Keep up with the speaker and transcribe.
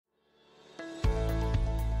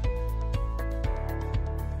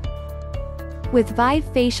With VIVE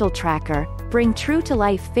Facial Tracker, bring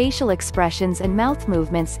true-to-life facial expressions and mouth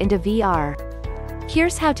movements into VR.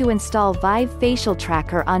 Here's how to install VIVE Facial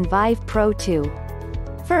Tracker on VIVE Pro 2.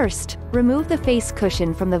 First, remove the face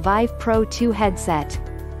cushion from the VIVE Pro 2 headset.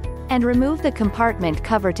 And remove the compartment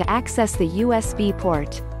cover to access the USB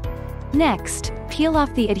port. Next, peel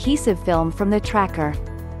off the adhesive film from the tracker.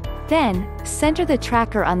 Then, center the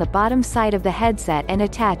tracker on the bottom side of the headset and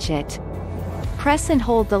attach it. Press and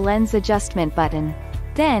hold the lens adjustment button.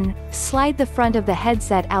 Then, slide the front of the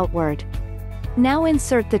headset outward. Now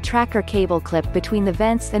insert the tracker cable clip between the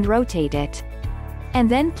vents and rotate it. And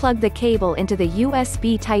then plug the cable into the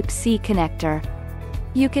USB Type-C connector.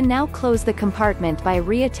 You can now close the compartment by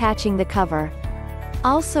reattaching the cover.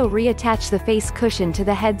 Also reattach the face cushion to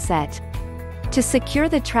the headset. To secure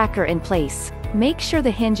the tracker in place, make sure the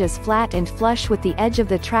hinge is flat and flush with the edge of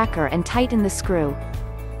the tracker and tighten the screw.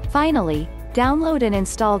 Finally, download and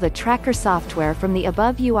install the tracker software from the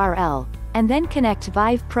above URL, and then connect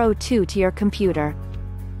VIVE Pro 2 to your computer.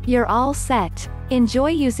 You're all set. Enjoy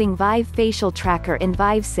using VIVE Facial Tracker in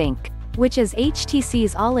VIVE Sync, which is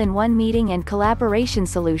HTC's all-in-one meeting and collaboration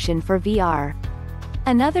solution for VR.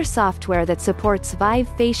 Another software that supports VIVE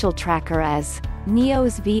Facial Tracker is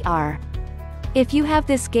Neo's VR. If you have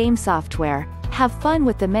this game software, have fun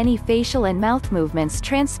with the many facial and mouth movements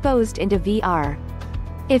transposed into VR.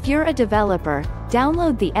 If you're a developer,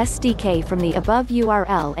 download the SDK from the above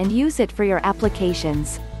URL and use it for your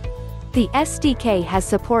applications. The SDK has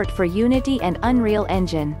support for Unity and Unreal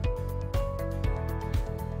Engine.